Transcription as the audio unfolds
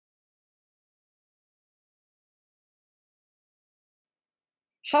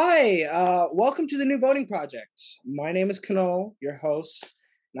Hi, welcome to the New Voting Project. My name is Kanol, your host,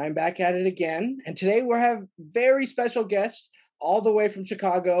 and I'm back at it again. And today we have very special guests all the way from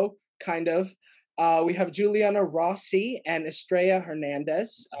Chicago, kind of. We have Julianna Rossi and Estrella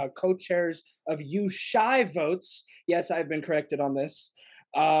Hernandez, co-chairs of UChiVotes. Yes, I've been corrected on this.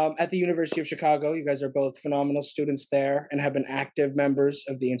 At the University of Chicago. You guys are both phenomenal students there and have been active members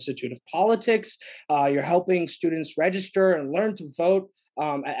of the Institute of Politics. You're helping students register and learn to vote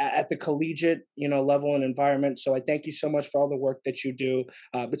at the collegiate, level and environment. So I thank you so much for all the work that you do.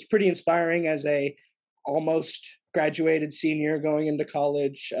 It's pretty inspiring as a almost graduated senior going into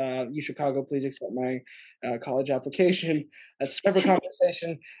college. UChicago, please accept my college application. That's a separate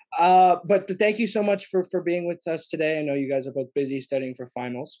conversation. But thank you so much for being with us today. I know you guys are both busy studying for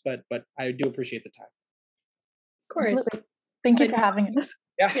finals, but I do appreciate the time. Of course. Absolutely. Thank you for having us.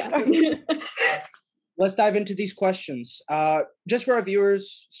 Yeah. Let's dive into these questions. Just for our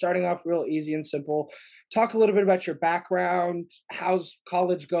viewers, starting off real easy and simple, talk a little bit about your background. How's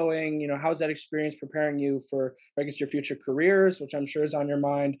college going? How's that experience preparing you for, I guess, your future careers, which I'm sure is on your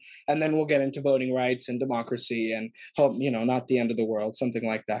mind. And then we'll get into voting rights and democracy and hope, not the end of the world, something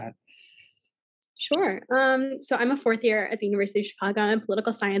like that. Sure. So I'm a fourth year at the University of Chicago. I'm a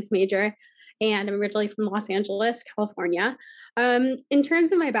political science major, and I'm originally from Los Angeles, California. In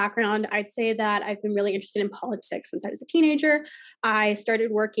terms of my background, I'd say that I've been really interested in politics since I was a teenager. I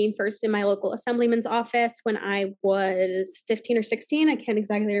started working first in my local assemblyman's office when I was 15 or 16. I can't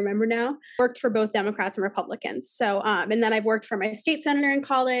exactly remember now. Worked for both Democrats and Republicans. So, and then I've worked for my state senator in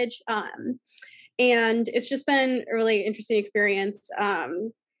college. And it's just been a really interesting experience.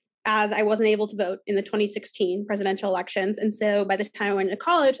 As I wasn't able to vote in the 2016 presidential elections. And so by the time I went into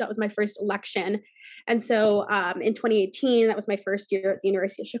college, that was my first election. And so in 2018, that was my first year at the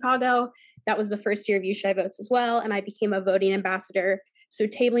University of Chicago. That was the first year of UChiVotes as well. And I became a voting ambassador. So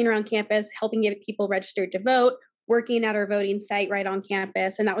tabling around campus, helping get people registered to vote, working at our voting site right on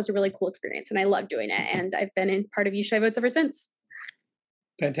campus. And that was a really cool experience. And I loved doing it. And I've been in part of UChiVotes ever since.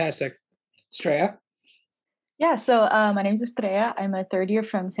 Fantastic. Estrella? Yeah, so my name is Estrella. I'm a third year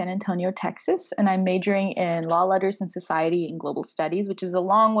from San Antonio, Texas, and I'm majoring in law, letters, and society and global studies, which is a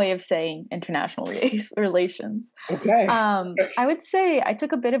long way of saying international relations. Okay. I would say I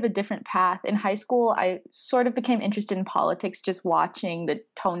took a bit of a different path. In high school, I sort of became interested in politics just watching the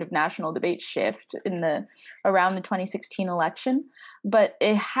tone of national debate shift around the 2016 election, but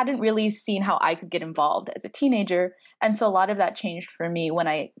it hadn't really seen how I could get involved as a teenager. And so a lot of that changed for me when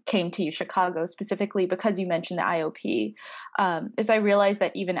I came to UChicago, specifically because you mentioned the IOP, is I realized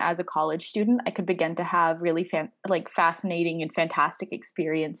that even as a college student, I could begin to have really fascinating and fantastic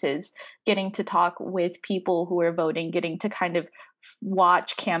experiences, getting to talk with people who were voting, getting to kind of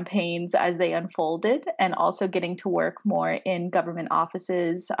watch campaigns as they unfolded, and also getting to work more in government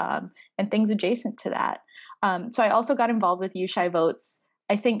offices and things adjacent to that. So I also got involved with UChiVotes,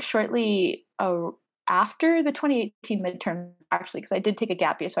 I think shortly after the 2018 midterms, actually, because I did take a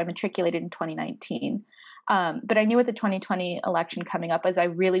gap year, so I matriculated in 2019. But I knew with the 2020 election coming up, as I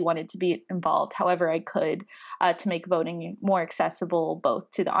really wanted to be involved however I could to make voting more accessible,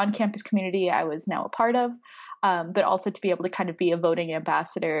 both to the on-campus community I was now a part of, but also to be able to kind of be a voting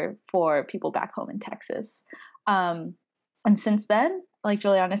ambassador for people back home in Texas. And since then, like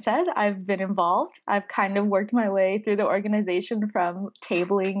Juliana said, I've been involved. I've kind of worked my way through the organization from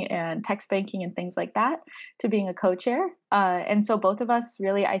tabling and text banking and things like that to being a co-chair. And so both of us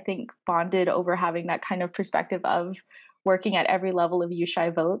really, I think, bonded over having that kind of perspective of working at every level of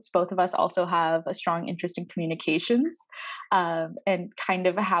UChiVotes. Both of us also have a strong interest in communications and kind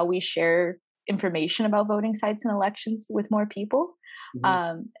of how we share information about voting sites and elections with more people.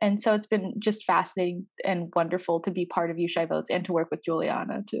 Mm-hmm. And so it's been just fascinating and wonderful to be part of UChiVotes and to work with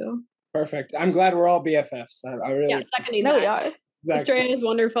Juliana too. Perfect. I'm glad we're all BFFs. I really seconding that. We are. Exactly. Estrella is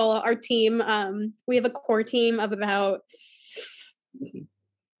wonderful. Our team, we have a core team of about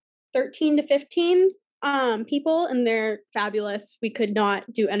 13 to 15 people, and they're fabulous. We could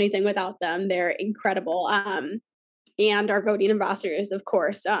not do anything without them. They're incredible. And our voting ambassadors, of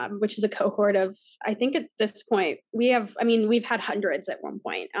course, which is a cohort of, I think at this point, we've had hundreds at one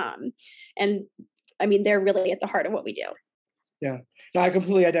point. And I mean, they're really at the heart of what we do. Yeah, no, I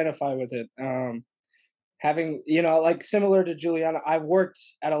completely identify with it. Having, similar to Juliana, I've worked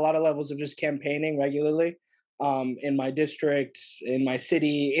at a lot of levels of just campaigning regularly in my district, in my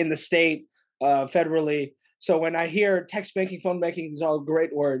city, in the state, federally. So when I hear text banking, phone banking, these are all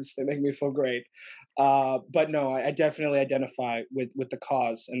great words. They make me feel great. But no, I definitely identify with the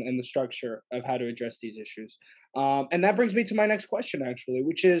cause and the structure of how to address these issues. And that brings me to my next question, actually,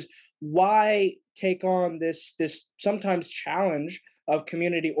 which is why take on this sometimes challenge of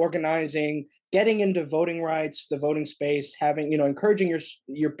community organizing, getting into voting rights, the voting space, having, encouraging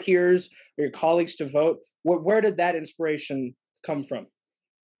your peers or your colleagues to vote? Where did that inspiration come from?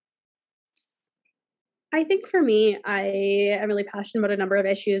 I think for me, I am really passionate about a number of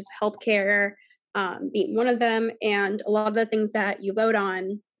issues, healthcare being one of them, and a lot of the things that you vote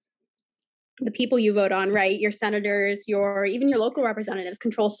on, the people you vote on, right? Your senators, even your local representatives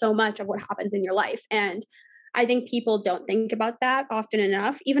control so much of what happens in your life. And I think people don't think about that often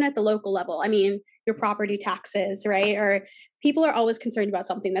enough, even at the local level. I mean, your property taxes, right? Or people are always concerned about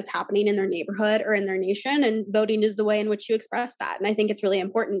something that's happening in their neighborhood or in their nation, and voting is the way in which you express that. And I think it's really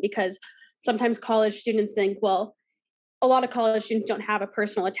important because sometimes college students think, well, a lot of college students don't have a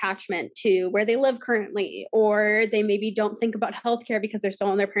personal attachment to where they live currently, or they maybe don't think about healthcare because they're still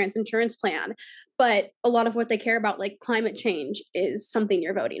on their parents' insurance plan. But a lot of what they care about, like climate change, is something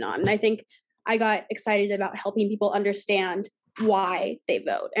you're voting on. And I think I got excited about helping people understand why they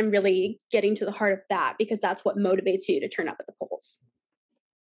vote and really getting to the heart of that, because that's what motivates you to turn up at the polls.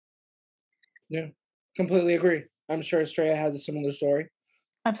 Yeah, completely agree. I'm sure Estrella has a similar story.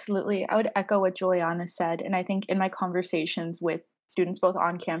 Absolutely. I would echo what Juliana said. And I think in my conversations with students both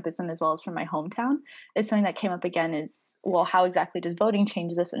on campus and as well as from my hometown, is something that came up again is, well, how exactly does voting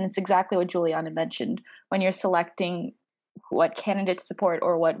change this? And it's exactly what Juliana mentioned. When you're selecting what candidate to support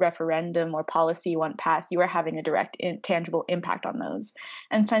or what referendum or policy you want passed, you are having a direct, tangible impact on those.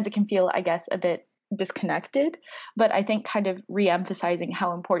 And sometimes it can feel, I guess, a bit disconnected, but I think kind of re-emphasizing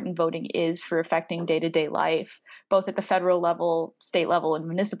how important voting is for affecting day-to-day life, both at the federal level, state level, and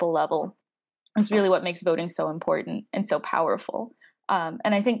municipal level, is really what makes voting so important and so powerful. And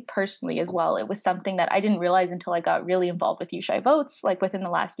I think personally as well, it was something that I didn't realize until I got really involved with UChiVotes. Like within the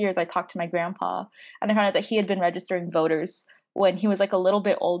last years, I talked to my grandpa and I found out that he had been registering voters when he was like a little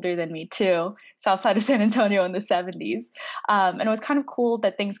bit older than me too, south side of San Antonio in the 70s. And it was kind of cool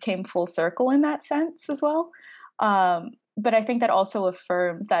that things came full circle in that sense as well. But I think that also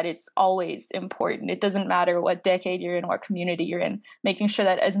affirms that it's always important. It doesn't matter what decade you're in, what community you're in, making sure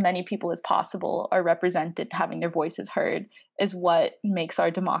that as many people as possible are represented, having their voices heard, is what makes our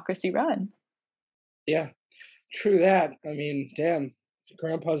democracy run. Yeah, true that. I mean, damn,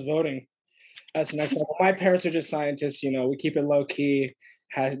 grandpa's voting. That's next level. My parents are just scientists, we keep it low key,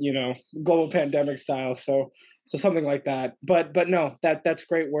 had, global pandemic style. So something like that. But no, that's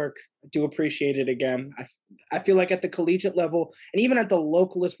great work. I do appreciate it again. I feel like at the collegiate level and even at the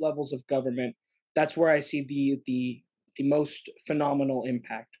localist levels of government, that's where I see the most phenomenal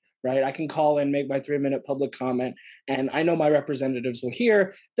impact. Right, I can call in, make my 3-minute public comment, and I know my representatives will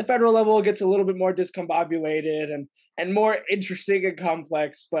hear. The federal level gets a little bit more discombobulated and more interesting and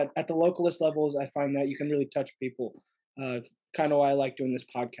complex, but at the localist levels, I find that you can really touch people. Kind of why I like doing this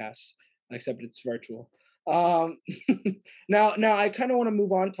podcast, except it's virtual. Um, now, I kind of want to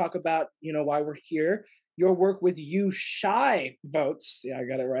move on, talk about why we're here. Your work with UChiVotes, yeah, I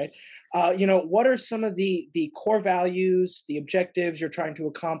got it right. What are some of the core values, the objectives you're trying to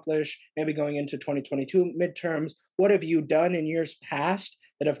accomplish? Maybe going into 2022 midterms, what have you done in years past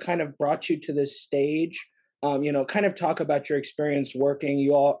that have kind of brought you to this stage? Kind of talk about your experience working.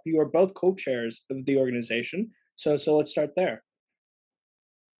 You are both co-chairs of the organization, so let's start there.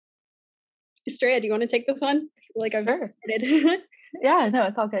 Estrella, do you want to take this one? Like I've started. Yeah, no,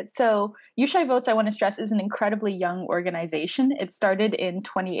 it's all good. So UChiVotes, I want to stress, is an incredibly young organization. It started in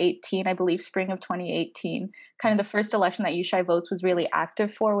 2018, I believe, spring of 2018. Kind of the first election that UChiVotes was really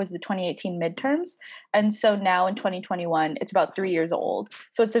active for was the 2018 midterms. And so now in 2021, it's about 3 years old.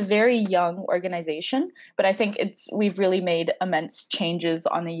 So it's a very young organization, but I think we've really made immense changes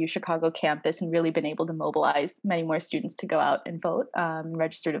on the UChicago campus and really been able to mobilize many more students to go out and vote,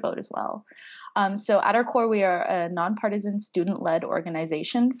 register to vote as well. So at our core, we are a nonpartisan student-led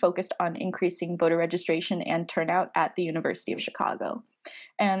organization focused on increasing voter registration and turnout at the University of Chicago.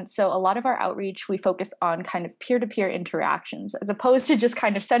 And so a lot of our outreach, we focus on kind of peer-to-peer interactions, as opposed to just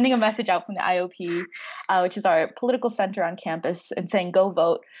kind of sending a message out from the IOP, which is our political center on campus, and saying, go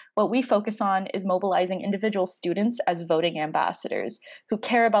vote. What we focus on is mobilizing individual students as voting ambassadors who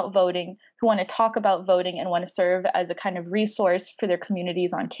care about voting, who want to talk about voting and want to serve as a kind of resource for their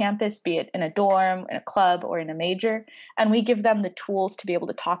communities on campus, be it in a dorm, in a club, or in a major. And we give them the tools to be able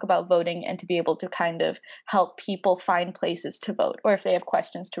to talk about voting and to be able to kind of help people find places to vote, or if they have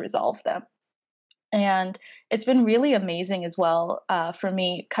questions, to resolve them. And it's been really amazing as well for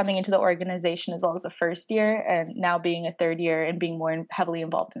me coming into the organization as well as a first year and now being a third year and being more heavily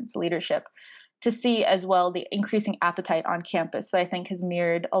involved in its leadership, to see as well the increasing appetite on campus that I think has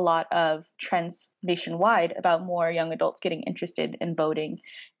mirrored a lot of trends nationwide about more young adults getting interested in voting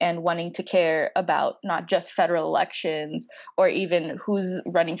and wanting to care about not just federal elections or even who's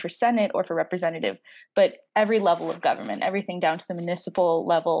running for Senate or for representative, but every level of government, everything down to the municipal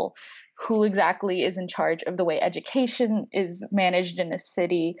level, who exactly is in charge of the way education is managed in a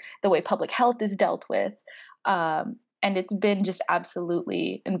city, the way public health is dealt with. And it's been just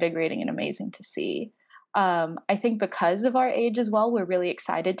absolutely invigorating and amazing to see. I think because of our age as well, we're really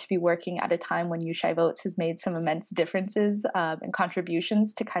excited to be working at a time when UChiVotes has made some immense differences and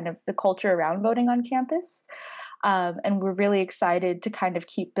contributions to kind of the culture around voting on campus. And we're really excited to kind of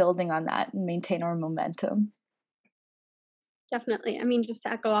keep building on that and maintain our momentum. Definitely. I mean, just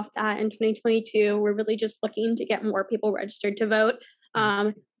to echo off that, in 2022, we're really just looking to get more people registered to vote.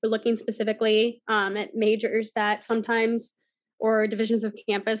 We're looking specifically at majors that sometimes, or divisions of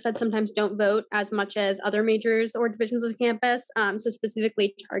campus that sometimes don't vote as much as other majors or divisions of campus. So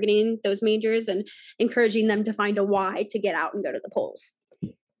specifically targeting those majors and encouraging them to find a why to get out and go to the polls.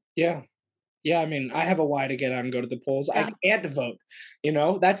 Yeah. Yeah, I mean, I have a why to get out and go to the polls. Yeah. I can't vote.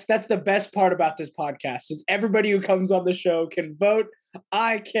 That's the best part about this podcast is everybody who comes on the show can vote.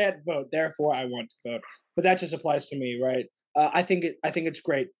 I can't vote, therefore I want to vote. But that just applies to me, right? I think it's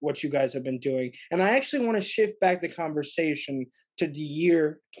great what you guys have been doing, and I actually want to shift back the conversation to the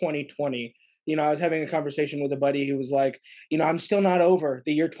year 2020. I was having a conversation with a buddy who was like, I'm still not over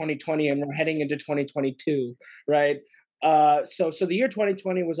the year 2020, and we're heading into 2022, right? So the year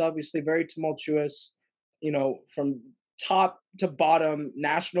 2020 was obviously very tumultuous, from top to bottom,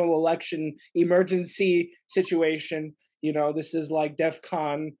 national election emergency situation. This is like DEF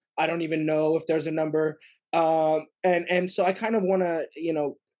CON. I don't even know if there's a number. And so I kind of want to,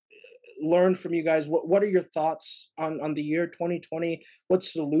 learn from you guys. What are your thoughts on the year 2020? What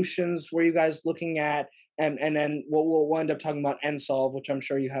solutions were you guys looking at? And then we'll end up talking about NSolve, which I'm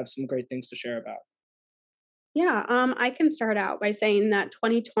sure you have some great things to share about. Yeah, I can start out by saying that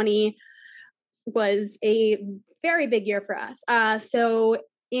 2020 was a very big year for us. So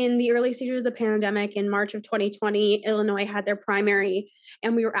in the early stages of the pandemic, in March of 2020, Illinois had their primary,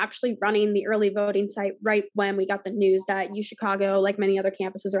 and we were actually running the early voting site right when we got the news that UChicago, like many other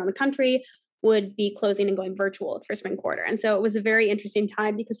campuses around the country, would be closing and going virtual for spring quarter. And so it was a very interesting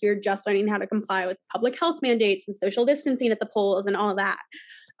time because we were just learning how to comply with public health mandates and social distancing at the polls and all of that.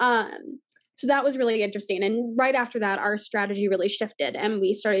 So that was really interesting. And right after that, our strategy really shifted and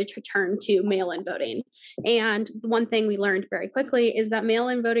we started to turn to mail-in voting. And the one thing we learned very quickly is that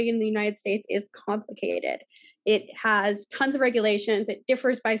mail-in voting in the United States is complicated. It has tons of regulations. It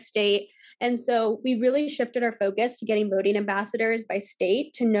differs by state. And so we really shifted our focus to getting voting ambassadors by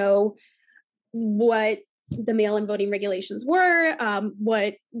state to know what the mail-in voting regulations were,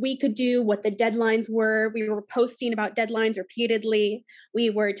 what we could do, what the deadlines were. We were posting about deadlines repeatedly. We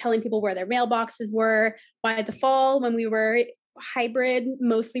were telling people where their mailboxes were. By the fall, when we were hybrid,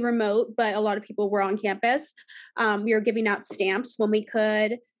 mostly remote, but a lot of people were on campus, we were giving out stamps when we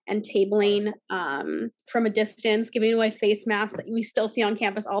could and tabling from a distance, giving away face masks that we still see on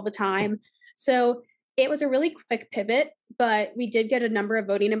campus all the time. So it was a really quick pivot, but we did get a number of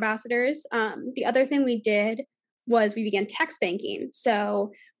voting ambassadors. The other thing we did was we began text banking.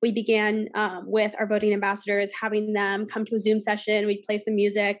 So we began with our voting ambassadors, having them come to a Zoom session. We'd play some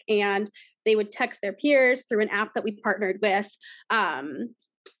music and they would text their peers through an app that we partnered with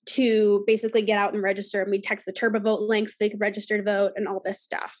to basically get out and register. And we'd text the TurboVote link so they could register to vote and all this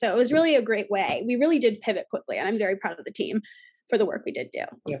stuff. So it was really a great way. We really did pivot quickly, and I'm very proud of the team for the work we did do.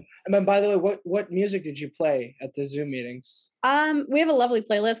 Yeah. And then, by the way, what music did you play at the Zoom meetings? We have a lovely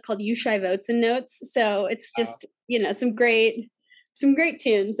playlist called UChiVotes and Notes. So it's just, some great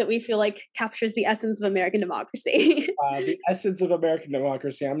tunes that we feel like captures the essence of American democracy. The essence of American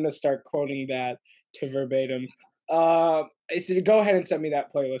democracy. I'm going to start quoting that to verbatim. So go ahead and send me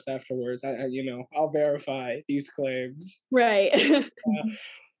that playlist afterwards. I'll verify these claims. Right.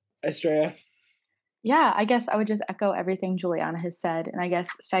 Estrella? Yeah, I guess I would just echo everything Julianna has said. And I guess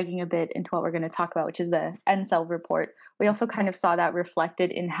segging a bit into what we're going to talk about, which is the NSolve report, we also kind of saw that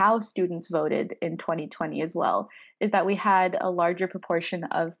reflected in how students voted in 2020 as well, is that we had a larger proportion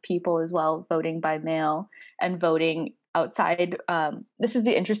of people as well voting by mail and voting outside. This is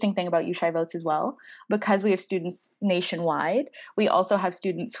the interesting thing about UChiVotes as well, because we have students nationwide. We also have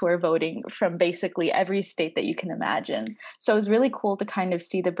students who are voting from basically every state that you can imagine. So it was really cool to kind of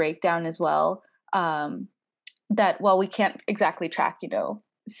see the breakdown as well. That while we can't exactly track,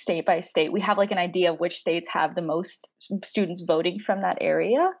 state by state. We have like an idea of which states have the most students voting from that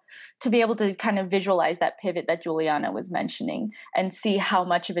area, to be able to kind of visualize that pivot that Julianna was mentioning and see how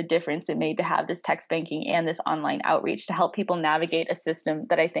much of a difference it made to have this text banking and this online outreach to help people navigate a system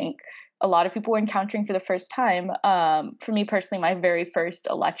that I think a lot of people were encountering for the first time. For me personally, my very first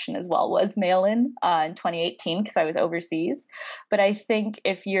election as well was mail-in in 2018 because I was overseas. But I think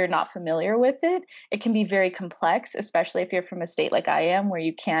if you're not familiar with it, it can be very complex, especially if you're from a state like I am, where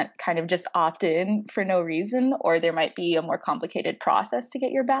you can't kind of just opt in for no reason, or there might be a more complicated process to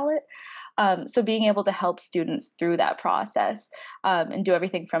get your ballot. So being able to help students through that process and do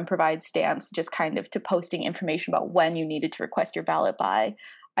everything from provide stamps, just kind of to posting information about when you needed to request your ballot by,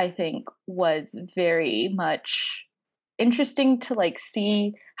 I think was very much interesting to like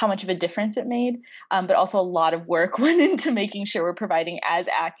see how much of a difference it made. But also a lot of work went into making sure we're providing as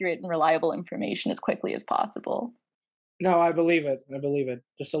accurate and reliable information as quickly as possible. No, I believe it. I believe it.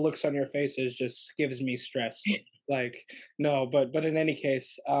 Just the looks on your faces just gives me stress. Like, no, but in any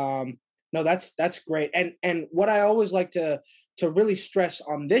case, no, that's great. And what I always like to really stress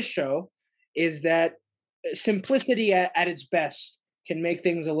on this show is that simplicity at its best can make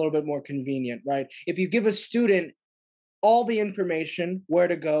things a little bit more convenient, right? If you give a student all the information, where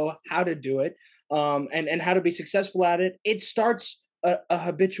to go, how to do it, and how to be successful at it, it starts a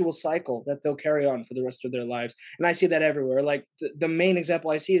habitual cycle that they'll carry on for the rest of their lives. And I see that everywhere. Like the main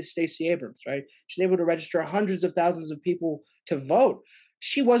example I see is Stacey Abrams, right? She's able to register hundreds of thousands of people to vote.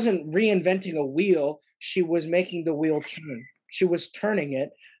 She wasn't reinventing a wheel. She was making the wheel turn. She was turning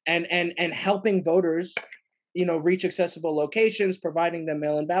it and helping voters, reach accessible locations, providing them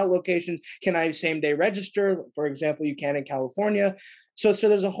mail-in ballot locations. Can I same-day register? For example, you can in California. So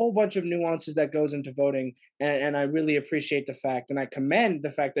there's a whole bunch of nuances that goes into voting, and I really appreciate the fact, and I commend the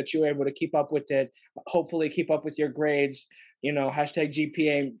fact that you were able to keep up with it, hopefully keep up with your grades. Hashtag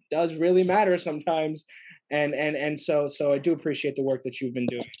GPA does really matter sometimes, and so I do appreciate the work that you've been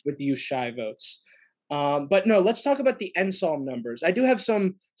doing with the UChiVotes. But no, let's talk about the NSOM numbers. I do have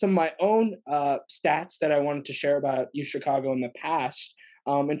some of my own stats that I wanted to share about UChicago in the past.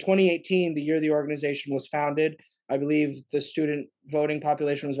 In 2018, the year the organization was founded, I believe the student voting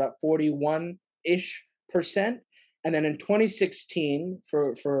population was about 41-ish%. And then in 2016,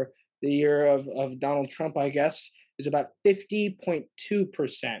 for the year of Donald Trump, I guess, is about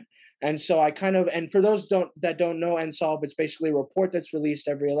 50.2%. And so and for those that don't know NSOLV, it's basically a report that's released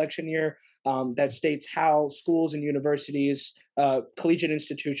every election year that states how schools and universities, collegiate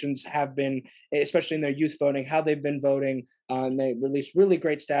institutions have been, especially in their youth voting, how they've been voting. And they release really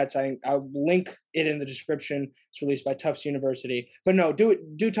great stats. I'll link it in the description. It's released by Tufts University. But no,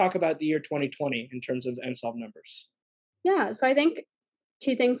 do talk about the year 2020 in terms of NSOLV numbers. Yeah, so I think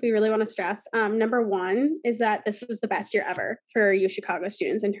two things we really want to stress. Number one is that this was the best year ever for UChicago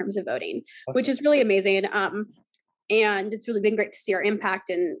students in terms of voting, which is really amazing. And it's really been great to see our impact,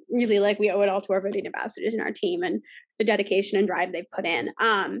 and really we owe it all to our voting ambassadors and our team and the dedication and drive they've put in.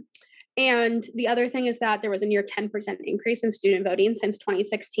 And the other thing is that there was a near 10% increase in student voting since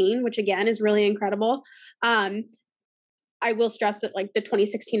 2016, which again is really incredible. I will stress that the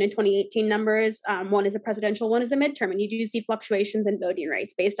 2016 and 2018 numbers, one is a presidential, one is a midterm, and you do see fluctuations in voting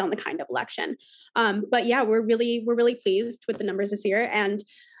rates based on the kind of election. But yeah, we're really pleased with the numbers this year, and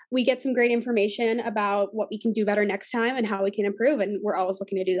we get some great information about what we can do better next time and how we can improve, and we're always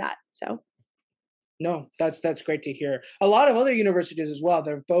looking to do that. So. No, that's great to hear. A lot of other universities as well,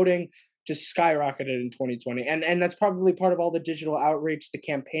 their voting just skyrocketed in 2020. And that's probably part of all the digital outreach, the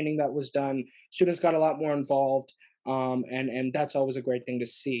campaigning that was done. Students got a lot more involved. And that's always a great thing to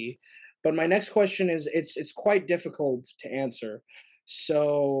see. But my next question is, it's quite difficult to answer.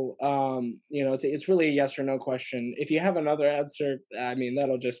 So, it's really a yes or no question. If you have another answer, I mean,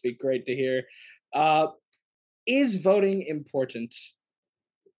 that'll just be great to hear. Is voting important?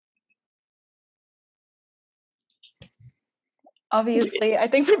 Obviously, I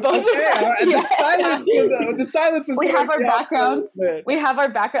think for both of us. The silence was we there. have our backgrounds. We have our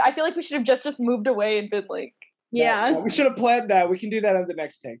background. I feel like we should have just moved away and been like, yeah. We should have planned that. We can do that on the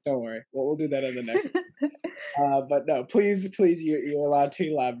next take. Don't worry. We'll do that on the next. But no, please, you're allowed to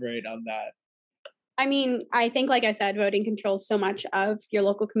elaborate on that. I mean, I think, like I said, voting controls so much of your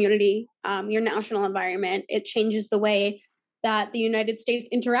local community, your national environment. It changes the way that the United States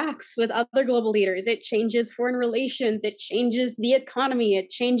interacts with other global leaders. It changes foreign relations. It changes the economy. It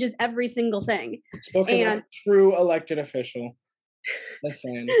changes every single thing. Spoken like a true elected official.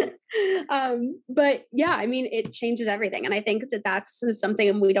 Listen. But yeah, I mean, it changes everything. And I think that that's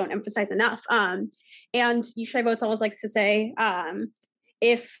something we don't emphasize enough. And UChiVotes always likes to say,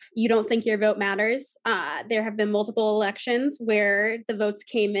 if you don't think your vote matters, there have been multiple elections where the votes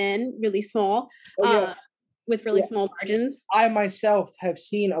came in really small, with really small margins. I myself have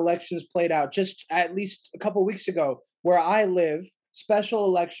seen elections played out just at least a couple weeks ago where I live, special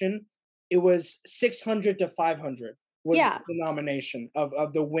election, it was 600 to 500 was the nomination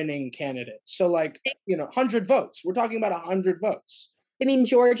of the winning candidate. So 100 votes. We're talking about 100 votes. I mean,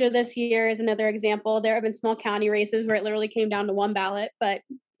 Georgia this year is another example. There have been small county races where it literally came down to one ballot, but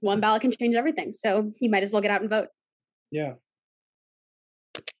one ballot can change everything. So you might as well get out and vote. Yeah.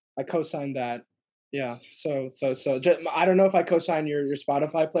 I co-signed that. Yeah. So I don't know if I co-signed your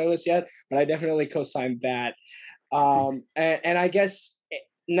Spotify playlist yet, but I definitely co-signed that. And I guess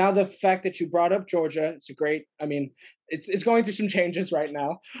now the fact that you brought up Georgia, it's a great, I mean, it's going through some changes right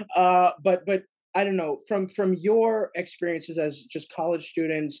now. But I don't know, from your experiences as just college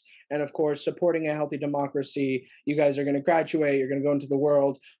students and of course supporting a healthy democracy, you guys are going to graduate, you're going to go into the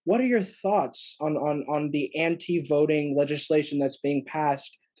world. What are your thoughts on the anti-voting legislation that's being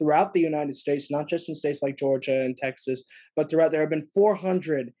passed throughout the United States, not just in states like Georgia and Texas, but throughout? There have been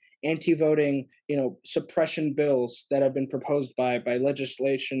 400 anti-voting, suppression bills that have been proposed by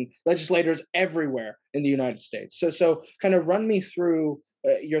legislators everywhere in the United States. So kind of run me through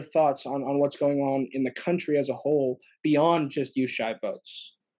your thoughts on what's going on in the country as a whole beyond just UChiVotes.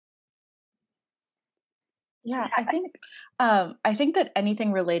 Yeah, I think that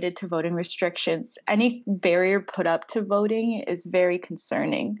anything related to voting restrictions, any barrier put up to voting is very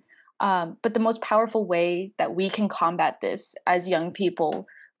concerning. But the most powerful way that we can combat this as young people,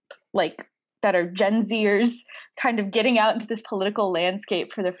 that are Gen Zers, kind of getting out into this political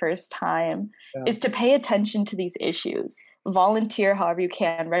landscape for the first time, is to pay attention to these issues. Volunteer however you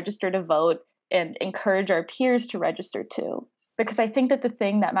can, register to vote, and encourage our peers to register too. Because I think that the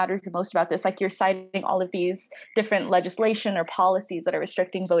thing that matters the most about this, like you're citing all of these different legislation or policies that are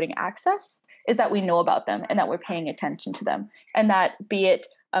restricting voting access, is that we know about them and that we're paying attention to them. And that, be it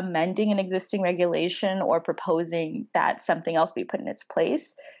amending an existing regulation or proposing that something else be put in its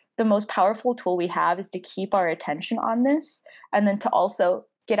place, the most powerful tool we have is to keep our attention on this, and then to also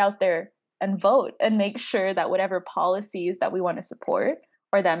get out there and vote and make sure that whatever policies that we want to support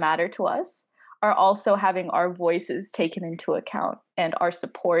or that matter to us are also having our voices taken into account and our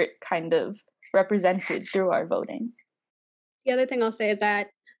support kind of represented through our voting. The other thing I'll say is that,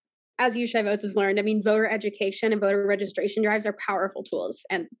 as UChiVotes has learned, I mean, voter education and voter registration drives are powerful tools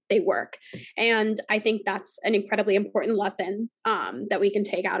and they work. And I think that's an incredibly important lesson that we can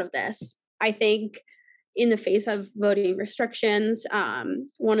take out of this. I think in the face of voting restrictions,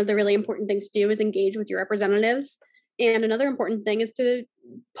 one of the really important things to do is engage with your representatives. And another important thing is to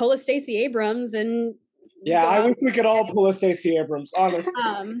pull a Stacey Abrams and I wish we could all pull a Stacey Abrams, honestly.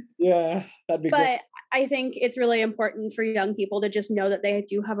 That'd be great. But I think it's really important for young people to just know that they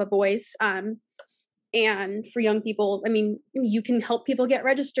do have a voice. And for young people, I mean, you can help people get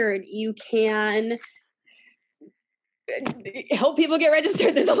registered. You can help people get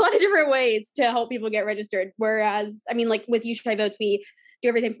registered. There's a lot of different ways to help people get registered. Whereas, I mean, like with UChiVotes, we do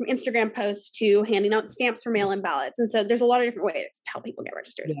everything from Instagram posts to handing out stamps for mail-in ballots. And so there's a lot of different ways to help people get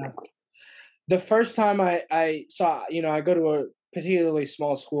registered, is my point. The first time I saw, I go to a particularly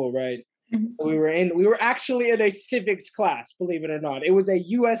small school, right? Mm-hmm. We were actually in a civics class, believe it or not. It was a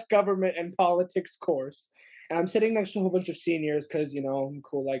U.S. government and politics course. And I'm sitting next to a whole bunch of seniors because, I'm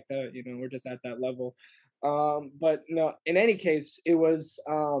cool like that. We're just at that level. But no, in any case, it was,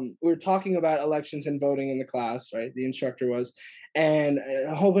 we were talking about elections and voting in the class, right? The instructor was, and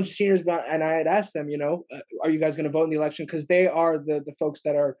a whole bunch of seniors, and I had asked them, are you guys going to vote in the election? Because they are the folks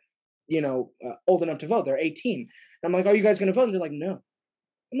that are, old enough to vote. They're 18. And I'm like, are you guys going to vote? And they're like, no.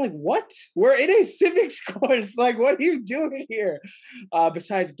 I'm like, what? We're in a civics course. Like, what are you doing here?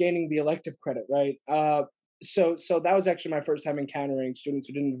 Besides gaining the elective credit, right? So that was actually my first time encountering students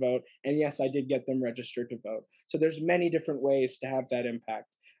who didn't vote. And yes, I did get them registered to vote. So there's many different ways to have that impact.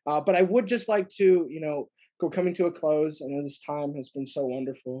 But I would just like to, go coming to a close. I know this time has been so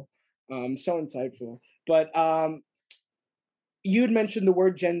wonderful, so insightful. But you'd mentioned the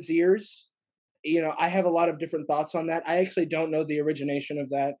word Gen Zers. I have a lot of different thoughts on that. I actually don't know the origination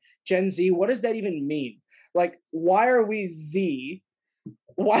of that. Gen Z, what does that even mean? Like, why are we Z?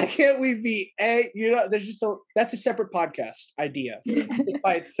 Why can't we be A? There's just that's a separate podcast idea. Just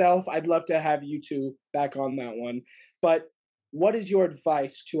by itself, I'd love to have you two back on that one. But what is your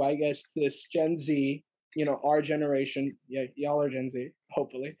advice to, I guess, this Gen Z, our generation? Yeah, y'all are Gen Z,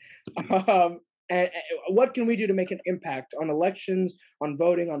 hopefully. And what can we do to make an impact on elections, on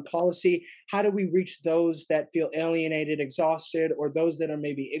voting, on policy? How do we reach those that feel alienated, exhausted, or those that are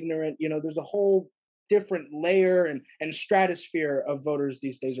maybe ignorant? There's a whole different layer and stratosphere of voters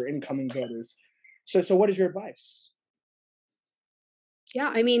these days, or incoming voters. So what is your advice? Yeah,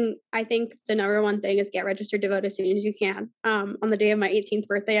 I mean, I think the number one thing is get registered to vote as soon as you can. On the day of my 18th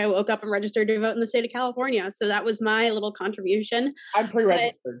birthday, I woke up and registered to vote in the state of California. So that was my little contribution. I'm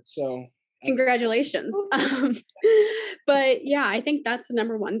pre-registered, so congratulations. But yeah, I think that's the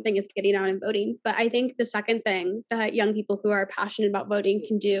number one thing is getting out and voting. But I think the second thing that young people who are passionate about voting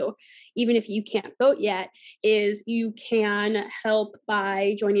can do, even if you can't vote yet, is you can help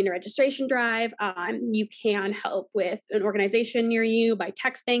by joining a registration drive. You can help with an organization near you by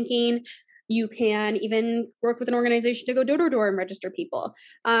text banking. You can even work with an organization to go door to door and register people.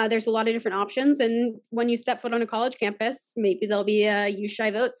 There's a lot of different options. And when you step foot on a college campus, maybe there'll be a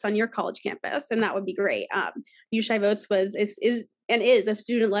UChiVotes on your college campus, and that would be great. UChiVotes is a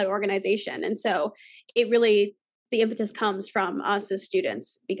student-led organization. And so it really, the impetus comes from us as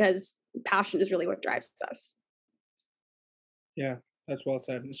students because passion is really what drives us. Yeah, that's well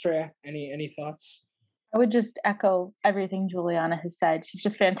said. Estrella, any thoughts? I would just echo everything Julianna has said. She's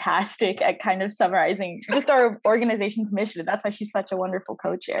just fantastic at kind of summarizing just our organization's mission. That's why she's such a wonderful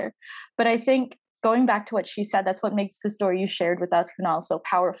co-chair. But I think going back to what she said, that's what makes the story you shared with us, Kunal, so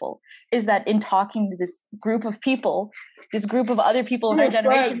powerful, is that in talking to this group of people, this group of other people in our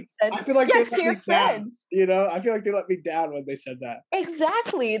generation said, I feel like yes, they to your let me down. friends. You know, I feel like they let me down when they said that.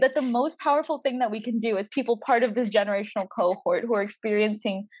 Exactly. That the most powerful thing that we can do as people part of this generational cohort who are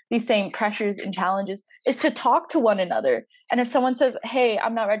experiencing these same pressures and challenges is to talk to one another. And if someone says, hey,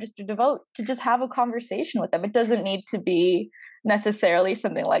 I'm not registered to vote, to just have a conversation with them. It doesn't need to be necessarily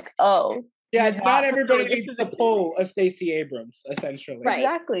something like, oh, yeah, not everybody needs to pull a Stacey Abrams, essentially. Right.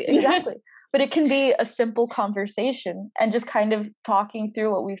 Exactly. But it can be a simple conversation and just kind of talking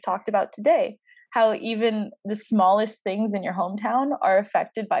through what we've talked about today. How even the smallest things in your hometown are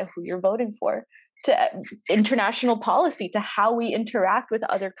affected by who you're voting for, to international policy, to how we interact with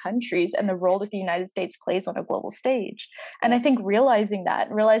other countries and the role that the United States plays on a global stage. And I think realizing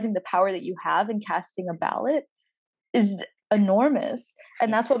the power that you have in casting a ballot is enormous.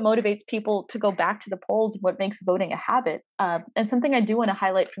 And that's what motivates people to go back to the polls, what makes voting a habit. And something I do want to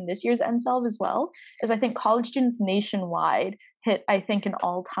highlight from this year's NSELV as well is I think college students nationwide hit, I think, an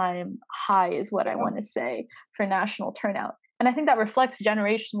all-time high is what I want to say for national turnout. And I think that reflects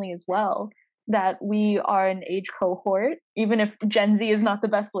generationally as well, that we are an age cohort, even if Gen Z is not the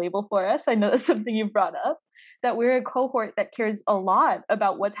best label for us. I know that's something you've brought up, that we're a cohort that cares a lot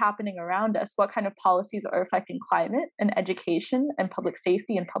about what's happening around us, what kind of policies are affecting climate and education and public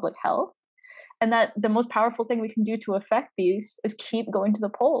safety and public health. And that the most powerful thing we can do to affect these is keep going to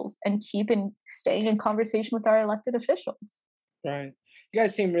the polls and staying in conversation with our elected officials. Right. You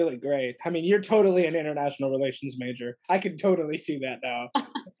guys seem really great. I mean, you're totally an international relations major. I could totally see that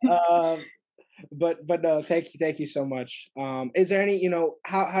now. But no, thank you so much. Is there any,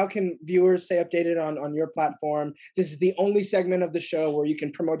 how can viewers stay updated on your platform? This is the only segment of the show where you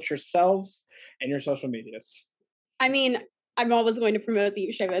can promote yourselves and your social medias. I mean, I'm always going to promote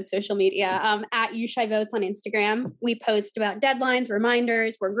the UChiVotes social media. At UChiVotes on Instagram, we post about deadlines,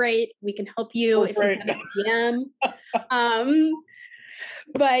 reminders. We're great. We can help you if you have a DM.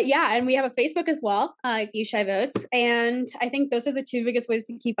 But yeah, and we have a Facebook as well, UChiVotes. And I think those are the two biggest ways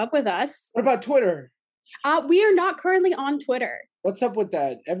to keep up with us. What about Twitter? We are not currently on Twitter. What's up with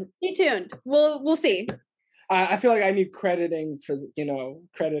that? Stay tuned. We'll see. I feel like I need crediting for,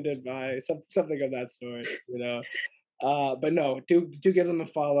 credited by something of that sort, But no, do give them a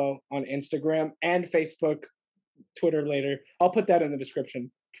follow on Instagram and Facebook. Twitter later. I'll put that in the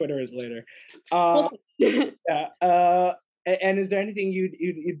description. Twitter is later. Yeah. And is there anything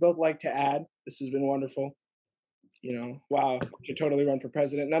you'd both like to add? This has been wonderful. Wow, should totally run for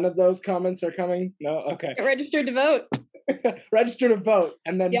president. None of those comments are coming? No? Okay. Get registered to vote. Register to vote.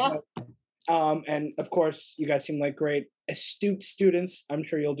 And then vote. And of course, you guys seem like great, astute students. I'm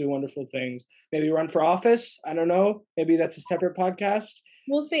sure you'll do wonderful things. Maybe run for office. I don't know. Maybe that's a separate podcast.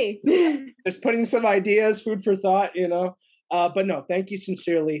 We'll see. Just putting some ideas, food for thought, But no, thank you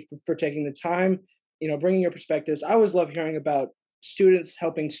sincerely for taking the time, bringing your perspectives. I always love hearing about students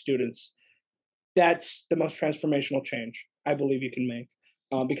helping students. That's the most transformational change I believe you can make,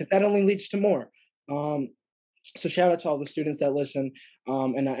 because that only leads to more. So shout out to all the students that listen,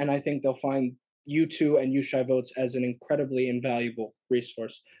 and I think they'll find you two and UChiVotes as an incredibly invaluable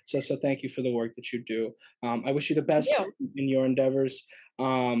resource. So thank you for the work that you do. I wish you the best in your endeavors.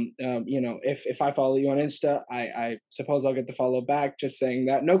 If I follow you on Insta, I suppose I'll get the follow back. Just saying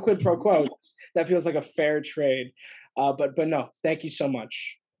that. No quid pro quo. That feels like a fair trade. But no, thank you so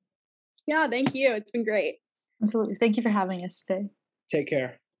much. Yeah, thank you. It's been great. Absolutely. Thank you for having us today. Take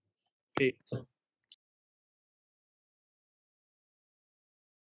care. Peace.